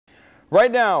Right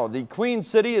now, the Queen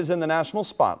City is in the national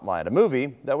spotlight. A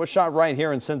movie that was shot right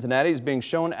here in Cincinnati is being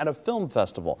shown at a film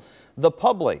festival. The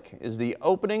Public is the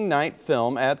opening night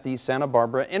film at the Santa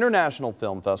Barbara International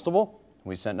Film Festival.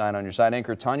 We sent 9 on Your Side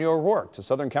anchor Tanya O'Rourke to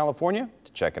Southern California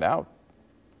to check it out.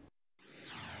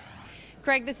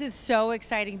 Greg, this is so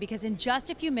exciting because in just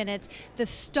a few minutes, the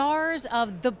stars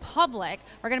of The Public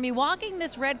are going to be walking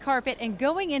this red carpet and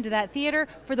going into that theater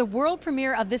for the world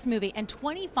premiere of this movie. And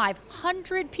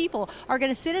 2,500 people are going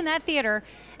to sit in that theater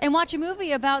and watch a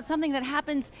movie about something that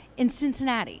happens in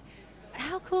Cincinnati.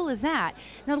 How cool is that?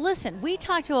 Now listen, we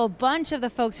talked to a bunch of the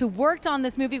folks who worked on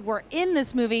this movie, were in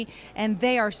this movie, and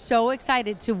they are so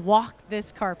excited to walk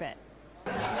this carpet.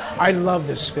 I love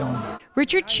this film.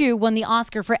 Richard Chu won the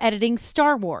Oscar for editing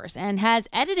Star Wars and has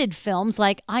edited films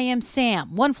like I Am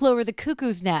Sam, One Flew Over the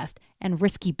Cuckoo's Nest, and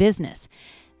Risky Business.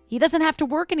 He doesn't have to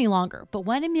work any longer, but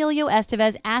when Emilio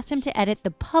Estevez asked him to edit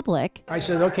The Public, I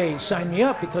said, okay, sign me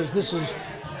up because this is,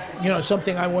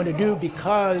 something I want to do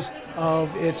because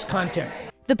of its content.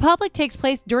 The Public takes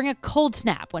place during a cold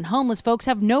snap when homeless folks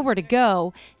have nowhere to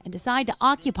go and decide to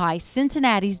occupy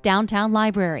Cincinnati's downtown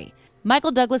library.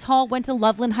 Michael Douglas Hall went to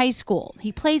Loveland High School.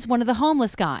 He plays one of the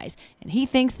homeless guys, and he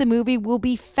thinks the movie will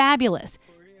be fabulous.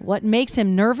 What makes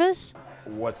him nervous?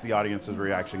 What's the audience's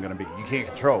reaction going to be? You can't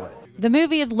control it. The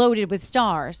movie is loaded with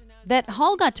stars. That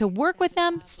Hall got to work with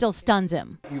them still stuns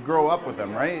him. You grow up with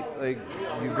them, right? Like,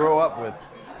 you grow up with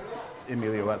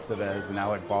Emilio Estevez and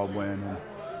Alec Baldwin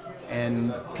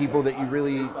and people that you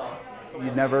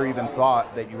never even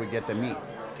thought that you would get to meet.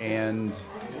 And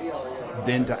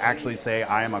then to actually say,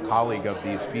 I am a colleague of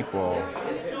these people,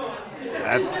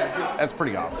 that's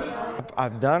pretty awesome.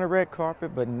 I've done a red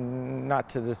carpet, but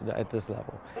not at this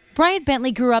level. Bryant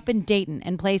Bentley grew up in Dayton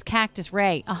and plays Cactus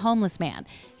Ray, a homeless man.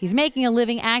 He's making a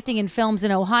living acting in films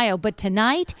in Ohio, but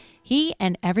tonight, he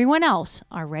and everyone else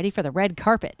are ready for the red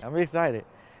carpet. I'm excited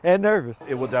and nervous.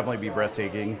 It will definitely be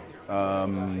breathtaking.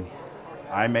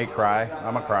 I may cry.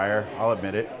 I'm a crier. I'll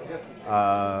admit it.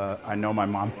 I know my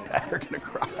mom and dad are going to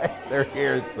cry. They're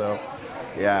here, so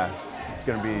yeah, it's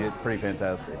going to be pretty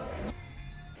fantastic.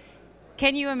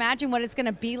 Can you imagine what it's going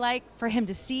to be like for him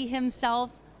to see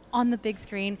himself on the big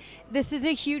screen? This is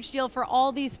a huge deal for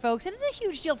all these folks, and it's a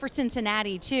huge deal for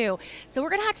Cincinnati, too. So we're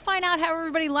going to have to find out how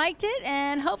everybody liked it,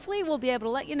 and hopefully we'll be able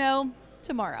to let you know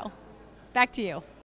tomorrow. Back to you.